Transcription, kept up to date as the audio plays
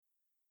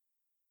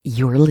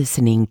You're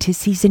listening to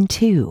Season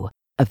 2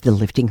 of the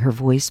Lifting Her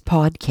Voice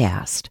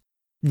podcast.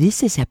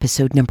 This is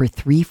episode number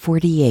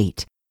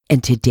 348,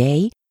 and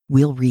today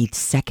we'll read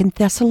 2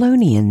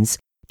 Thessalonians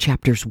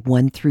chapters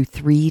 1 through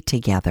 3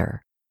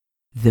 together.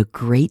 The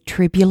Great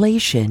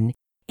Tribulation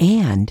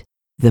and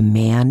the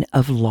Man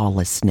of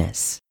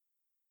Lawlessness.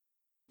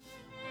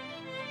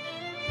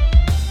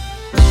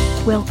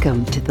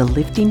 Welcome to the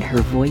Lifting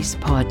Her Voice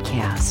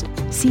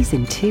podcast,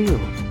 Season 2.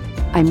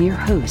 I'm your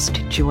host,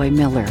 Joy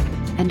Miller,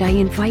 and I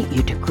invite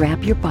you to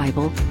grab your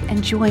Bible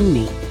and join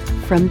me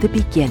from the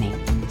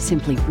beginning,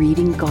 simply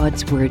reading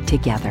God's Word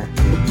together.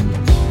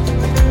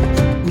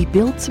 We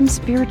built some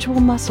spiritual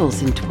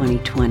muscles in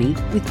 2020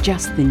 with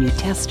just the New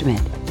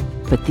Testament,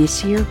 but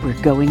this year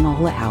we're going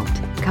all out,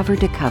 cover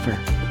to cover,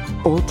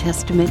 Old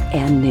Testament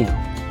and New.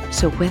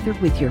 So whether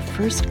with your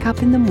first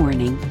cup in the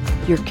morning,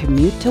 your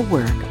commute to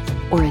work,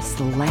 or as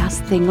the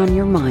last thing on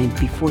your mind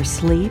before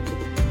sleep,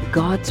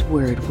 God's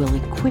Word will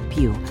equip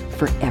you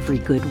for every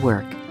good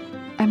work.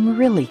 I'm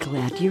really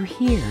glad you're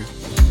here.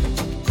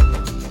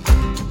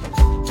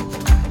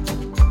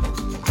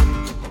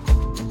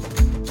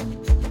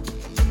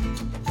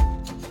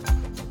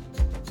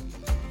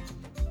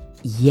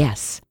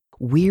 Yes,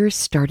 we're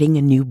starting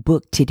a new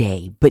book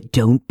today, but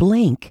don't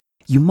blink.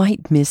 You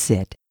might miss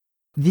it.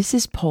 This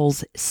is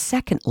Paul's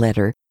second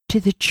letter to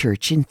the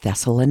church in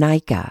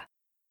Thessalonica.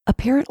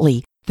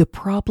 Apparently, the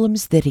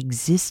problems that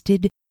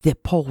existed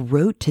that Paul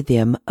wrote to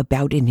them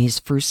about in his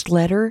first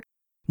letter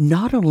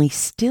not only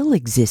still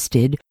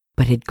existed,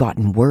 but had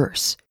gotten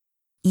worse.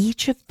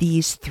 Each of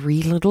these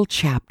three little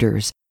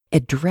chapters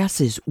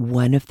addresses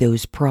one of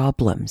those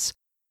problems.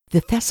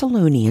 The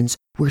Thessalonians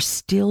were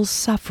still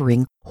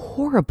suffering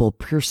horrible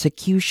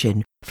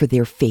persecution for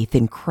their faith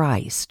in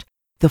Christ.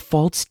 The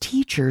false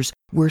teachers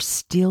were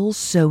still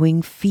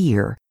sowing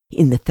fear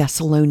in the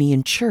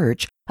Thessalonian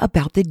church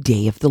about the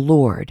day of the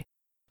Lord.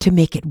 To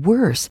make it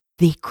worse,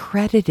 they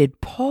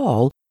credited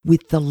Paul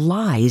with the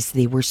lies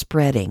they were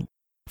spreading.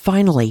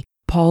 Finally,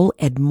 Paul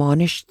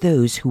admonished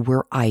those who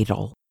were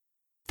idle.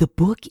 The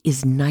book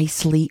is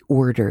nicely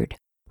ordered,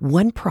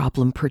 one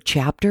problem per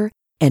chapter,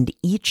 and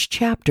each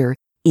chapter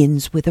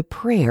ends with a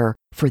prayer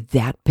for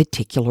that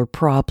particular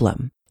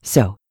problem.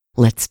 So,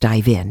 let's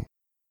dive in.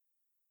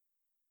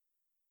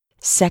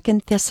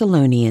 2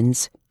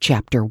 Thessalonians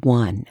chapter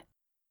 1.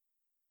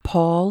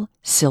 Paul,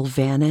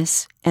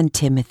 Silvanus, and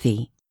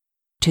Timothy,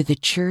 to the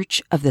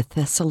church of the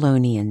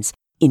Thessalonians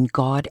in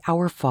God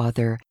our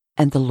Father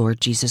and the Lord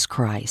Jesus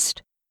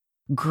Christ.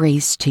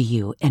 Grace to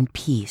you and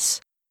peace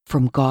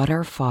from God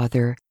our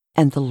Father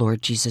and the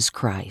Lord Jesus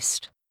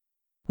Christ.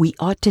 We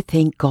ought to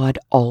thank God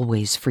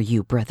always for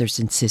you, brothers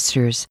and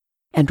sisters,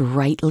 and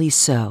rightly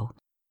so,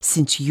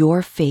 since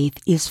your faith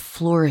is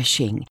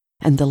flourishing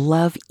and the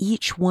love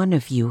each one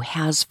of you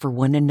has for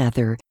one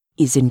another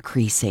is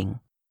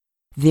increasing.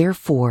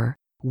 Therefore,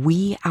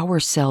 we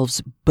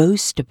ourselves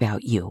boast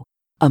about you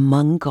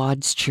among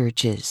God's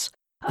churches,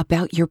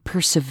 about your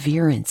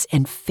perseverance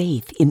and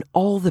faith in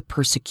all the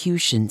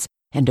persecutions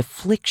and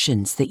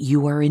afflictions that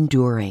you are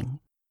enduring.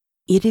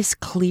 It is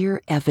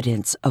clear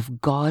evidence of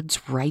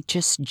God's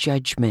righteous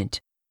judgment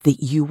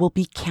that you will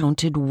be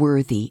counted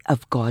worthy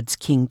of God's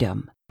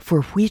kingdom,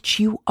 for which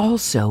you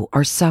also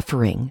are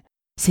suffering,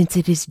 since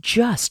it is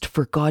just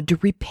for God to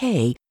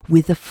repay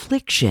with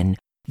affliction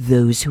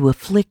those who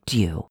afflict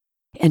you,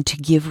 and to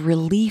give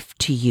relief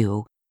to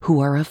you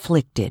who are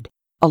afflicted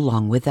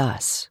along with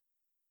us.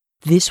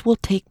 This will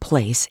take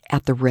place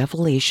at the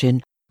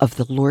revelation of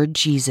the Lord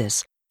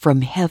Jesus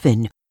from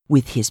heaven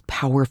with his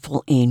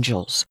powerful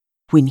angels,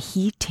 when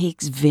he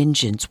takes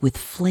vengeance with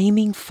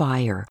flaming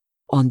fire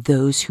on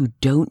those who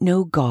don't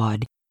know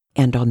God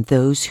and on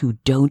those who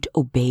don't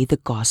obey the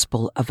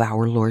gospel of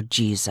our Lord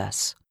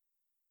Jesus.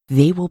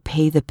 They will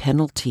pay the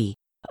penalty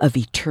of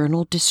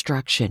eternal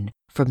destruction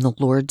from the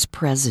Lord's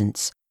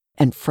presence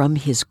and from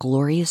his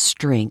glorious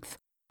strength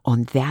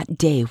on that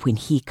day when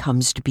he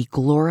comes to be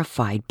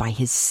glorified by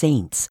his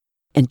saints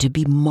and to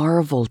be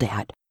marveled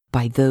at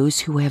by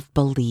those who have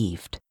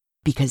believed,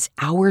 because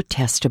our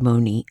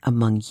testimony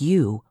among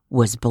you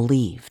was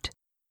believed.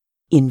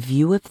 In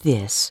view of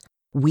this,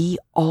 we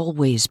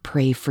always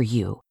pray for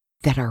you,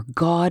 that our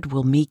God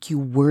will make you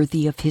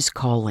worthy of his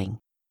calling,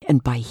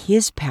 and by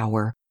his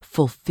power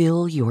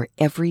fulfill your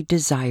every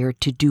desire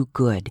to do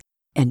good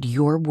and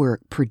your work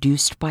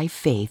produced by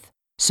faith,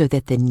 so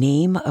that the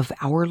name of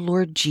our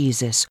Lord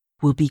Jesus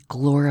will be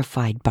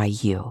glorified by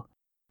you,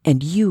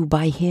 and you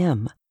by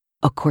him,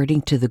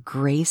 according to the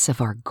grace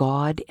of our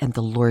God and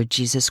the Lord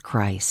Jesus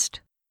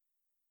Christ.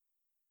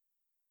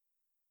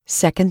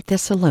 2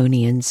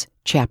 Thessalonians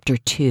chapter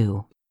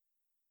 2.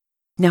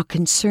 Now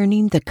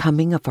concerning the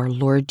coming of our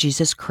Lord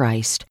Jesus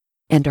Christ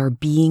and our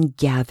being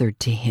gathered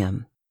to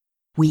him,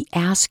 we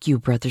ask you,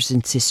 brothers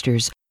and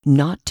sisters,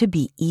 not to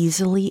be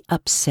easily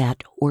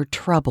upset or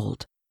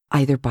troubled,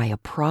 either by a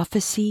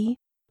prophecy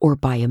or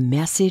by a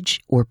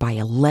message or by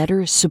a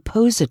letter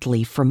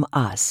supposedly from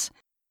us,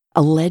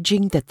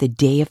 alleging that the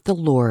day of the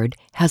Lord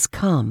has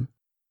come.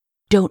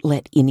 Don't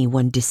let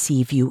anyone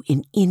deceive you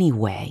in any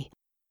way,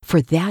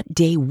 For that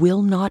day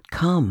will not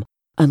come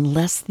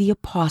unless the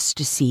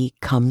apostasy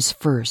comes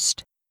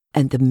first,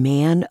 and the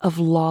man of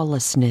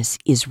lawlessness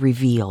is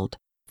revealed,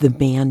 the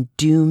man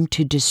doomed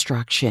to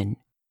destruction.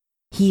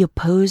 He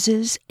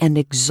opposes and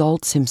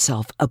exalts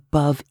himself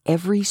above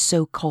every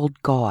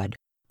so-called God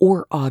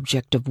or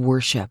object of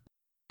worship,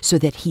 so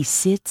that he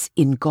sits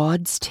in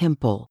God's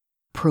temple,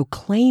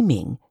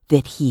 proclaiming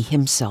that he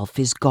himself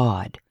is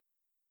God.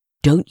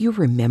 Don't you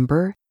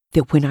remember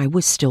that when I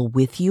was still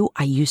with you,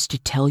 I used to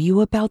tell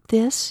you about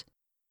this?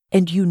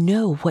 And you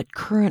know what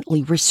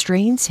currently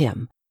restrains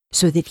him,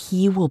 so that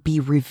he will be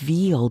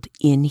revealed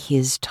in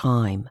his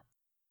time.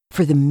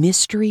 For the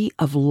mystery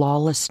of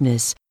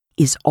lawlessness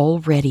is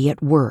already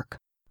at work,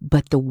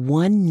 but the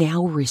one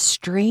now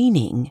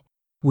restraining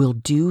will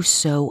do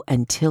so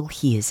until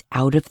he is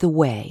out of the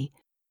way,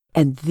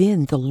 and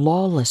then the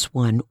lawless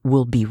one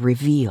will be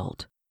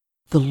revealed.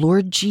 The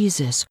Lord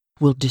Jesus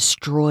will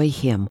destroy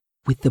him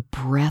with the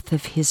breath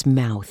of his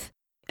mouth,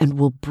 and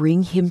will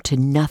bring him to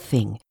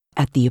nothing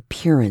at the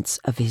appearance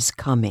of his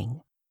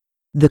coming.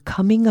 The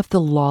coming of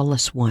the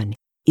lawless one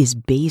is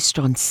based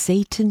on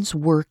Satan's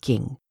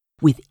working,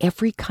 with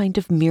every kind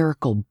of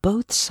miracle,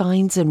 both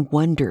signs and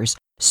wonders,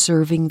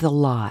 serving the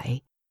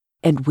lie,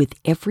 and with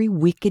every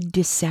wicked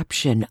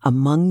deception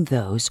among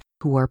those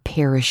who are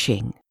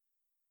perishing.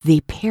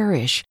 They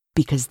perish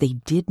because they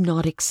did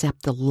not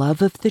accept the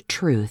love of the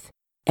truth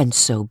and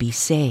so be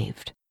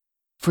saved.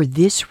 For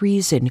this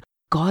reason,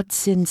 God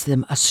sends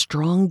them a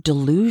strong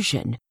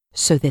delusion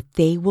so that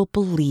they will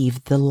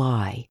believe the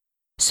lie,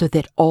 so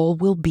that all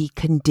will be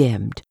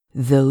condemned,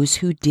 those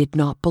who did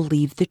not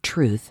believe the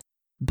truth,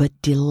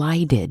 but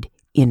delighted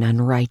in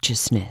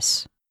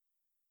unrighteousness.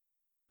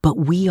 But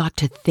we ought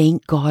to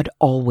thank God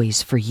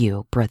always for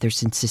you,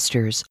 brothers and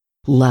sisters,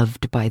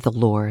 loved by the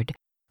Lord,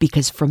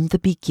 because from the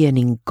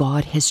beginning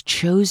God has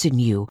chosen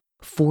you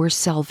for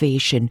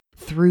salvation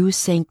through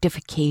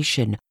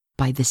sanctification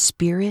by the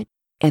Spirit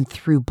and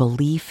through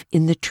belief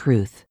in the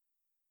truth.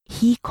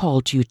 He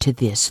called you to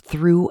this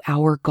through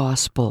our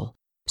gospel,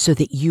 so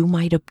that you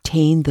might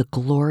obtain the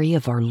glory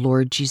of our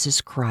Lord Jesus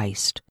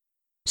Christ.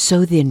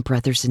 So then,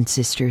 brothers and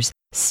sisters,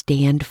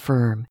 stand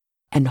firm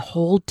and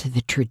hold to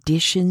the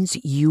traditions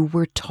you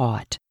were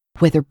taught,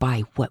 whether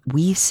by what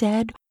we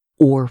said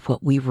or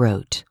what we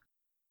wrote.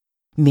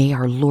 May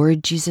our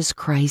Lord Jesus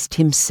Christ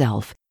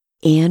himself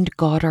and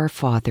God our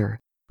Father,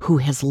 who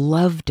has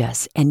loved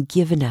us and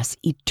given us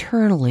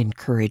eternal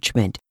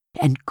encouragement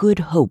and good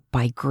hope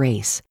by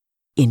grace,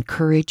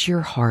 encourage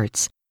your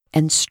hearts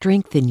and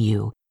strengthen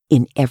you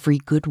in every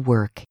good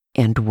work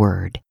and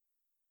word.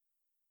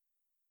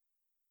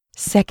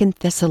 2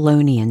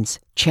 Thessalonians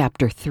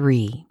chapter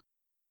 3.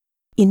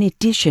 In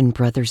addition,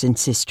 brothers and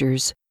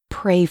sisters,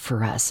 pray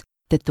for us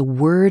that the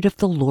word of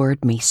the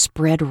Lord may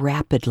spread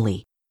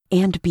rapidly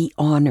and be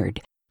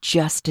honored,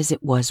 just as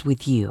it was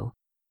with you,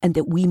 and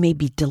that we may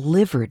be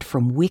delivered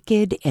from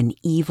wicked and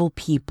evil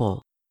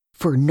people,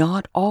 for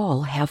not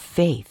all have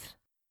faith.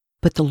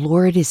 But the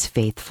Lord is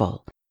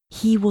faithful.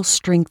 He will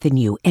strengthen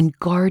you and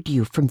guard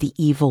you from the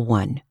evil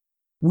one.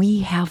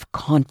 We have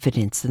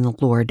confidence in the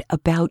Lord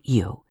about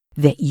you,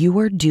 that you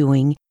are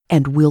doing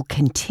and will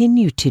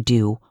continue to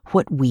do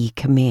what we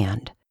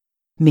command.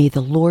 May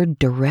the Lord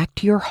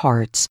direct your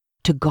hearts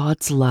to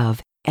God's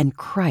love and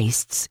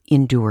Christ's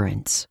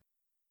endurance.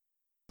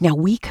 Now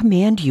we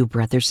command you,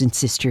 brothers and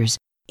sisters,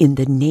 in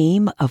the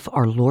name of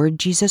our Lord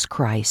Jesus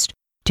Christ,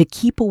 to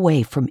keep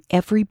away from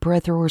every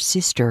brother or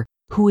sister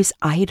who is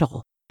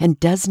idle and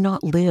does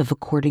not live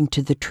according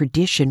to the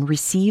tradition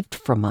received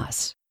from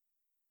us.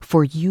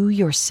 For you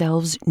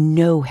yourselves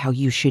know how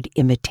you should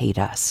imitate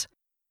us.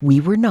 We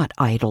were not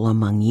idle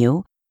among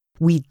you.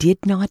 We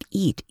did not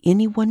eat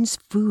anyone's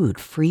food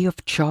free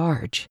of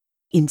charge.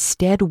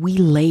 Instead, we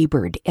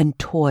labored and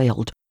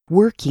toiled,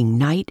 working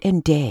night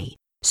and day,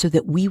 so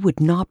that we would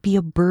not be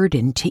a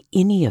burden to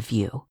any of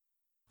you.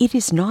 It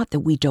is not that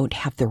we don't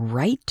have the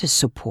right to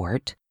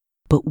support,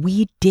 but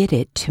we did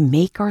it to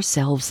make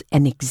ourselves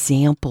an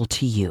example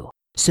to you,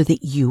 so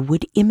that you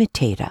would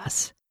imitate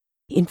us.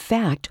 In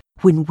fact,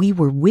 when we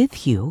were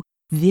with you,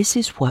 this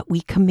is what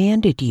we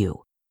commanded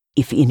you.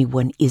 If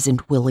anyone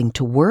isn't willing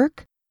to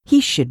work,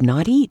 he should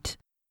not eat.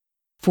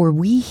 For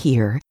we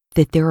hear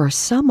that there are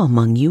some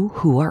among you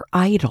who are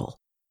idle.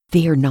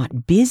 They are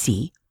not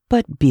busy,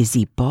 but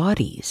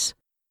busybodies.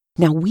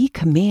 Now we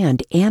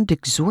command and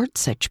exhort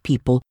such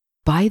people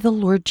by the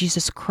Lord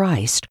Jesus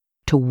Christ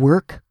to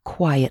work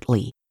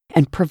quietly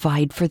and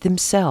provide for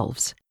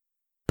themselves.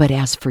 But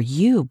as for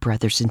you,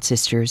 brothers and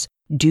sisters,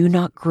 do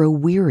not grow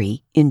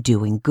weary in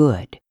doing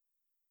good.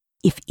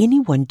 If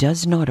anyone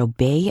does not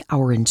obey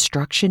our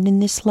instruction in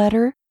this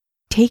letter,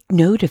 take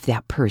note of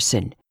that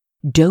person.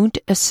 Don't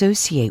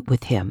associate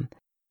with him,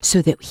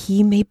 so that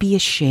he may be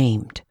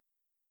ashamed.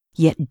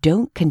 Yet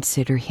don't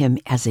consider him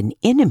as an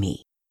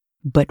enemy,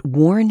 but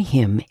warn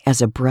him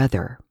as a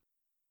brother.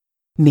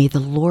 May the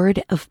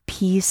Lord of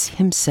peace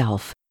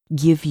himself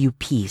give you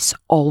peace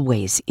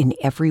always in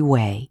every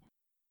way.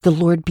 The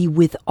Lord be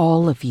with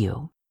all of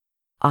you.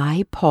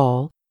 I,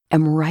 Paul,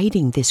 am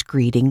writing this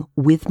greeting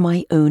with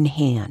my own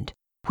hand,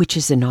 which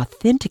is an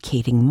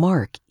authenticating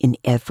mark in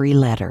every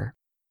letter.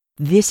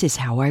 This is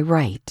how I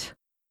write.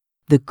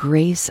 The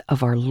grace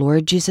of our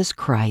Lord Jesus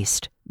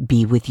Christ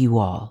be with you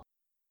all.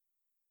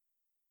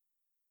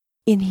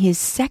 In his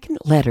second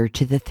letter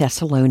to the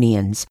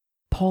Thessalonians,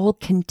 Paul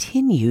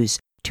continues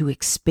to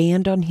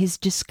expand on his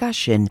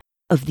discussion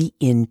of the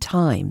end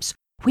times,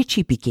 which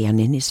he began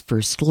in his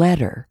first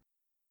letter.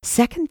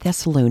 2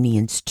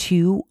 Thessalonians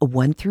 2,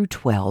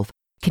 1-12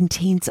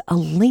 contains a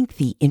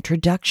lengthy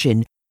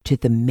introduction to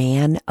the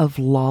man of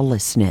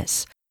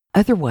lawlessness,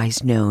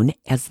 otherwise known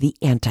as the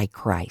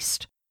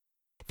Antichrist.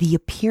 The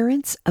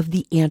appearance of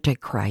the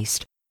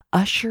Antichrist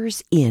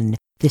ushers in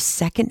the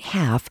second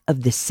half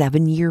of the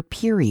 7-year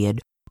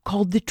period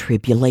called the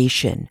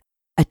Tribulation,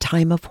 a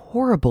time of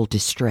horrible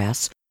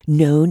distress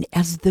known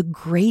as the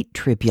Great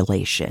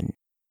Tribulation.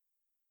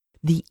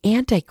 The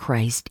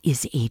Antichrist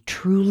is a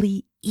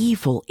truly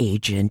evil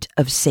agent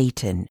of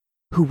Satan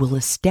who will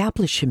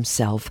establish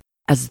himself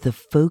as the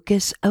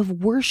focus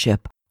of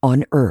worship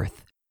on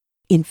earth.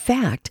 In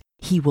fact,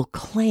 he will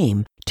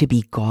claim to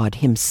be God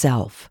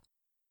himself.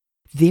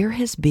 There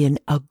has been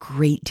a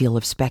great deal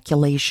of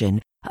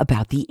speculation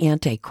about the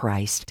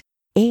Antichrist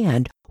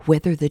and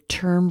whether the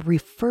term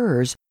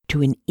refers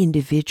to an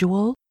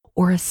individual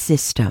or a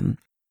system.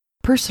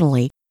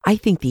 Personally, I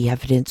think the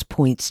evidence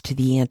points to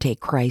the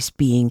Antichrist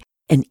being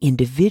an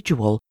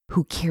individual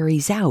who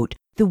carries out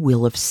the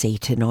will of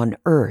Satan on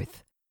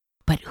earth.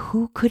 But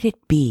who could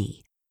it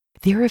be?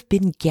 There have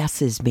been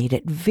guesses made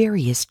at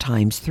various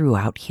times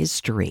throughout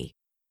history.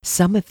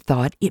 Some have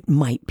thought it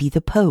might be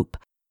the Pope.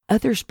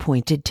 Others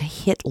pointed to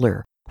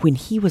Hitler when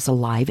he was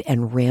alive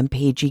and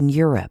rampaging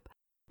Europe.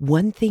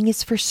 One thing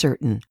is for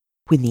certain,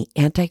 when the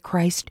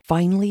Antichrist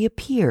finally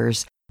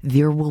appears,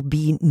 there will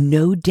be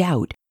no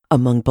doubt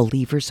among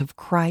believers of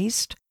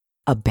Christ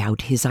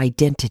about his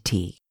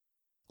identity.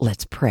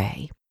 Let's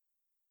pray.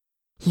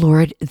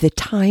 Lord, the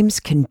times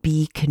can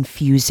be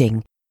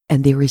confusing,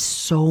 and there is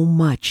so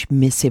much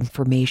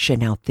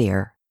misinformation out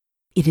there.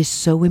 It is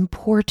so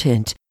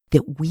important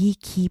that we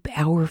keep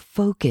our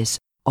focus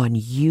on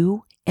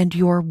you and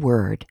your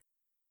word.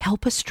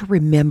 Help us to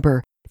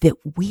remember that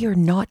we are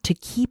not to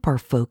keep our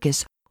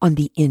focus on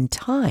the end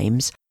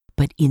times,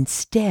 but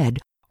instead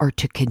are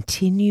to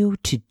continue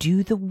to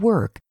do the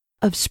work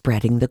of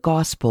spreading the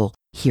gospel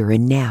here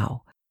and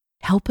now.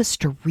 Help us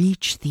to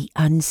reach the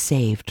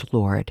unsaved,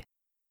 Lord.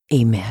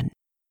 Amen.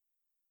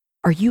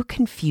 Are you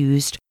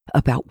confused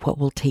about what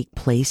will take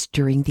place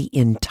during the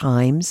end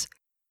times?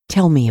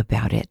 Tell me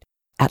about it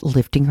at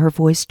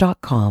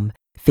liftinghervoice.com,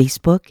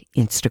 Facebook,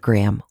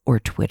 Instagram, or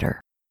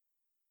Twitter.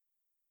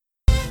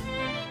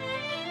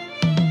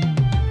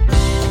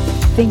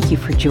 Thank you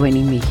for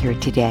joining me here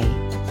today.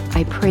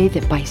 I pray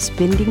that by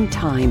spending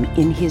time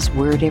in His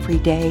Word every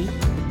day,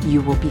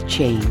 you will be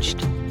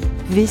changed.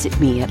 Visit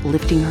me at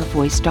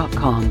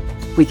liftinghervoice.com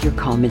with your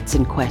comments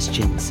and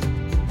questions.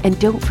 And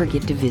don't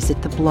forget to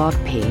visit the blog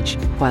page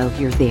while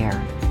you're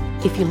there.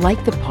 If you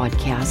like the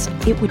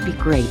podcast, it would be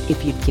great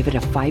if you'd give it a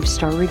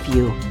 5-star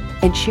review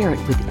and share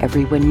it with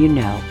everyone you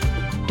know.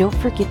 Don't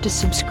forget to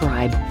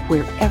subscribe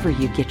wherever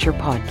you get your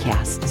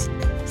podcasts.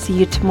 See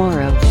you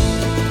tomorrow.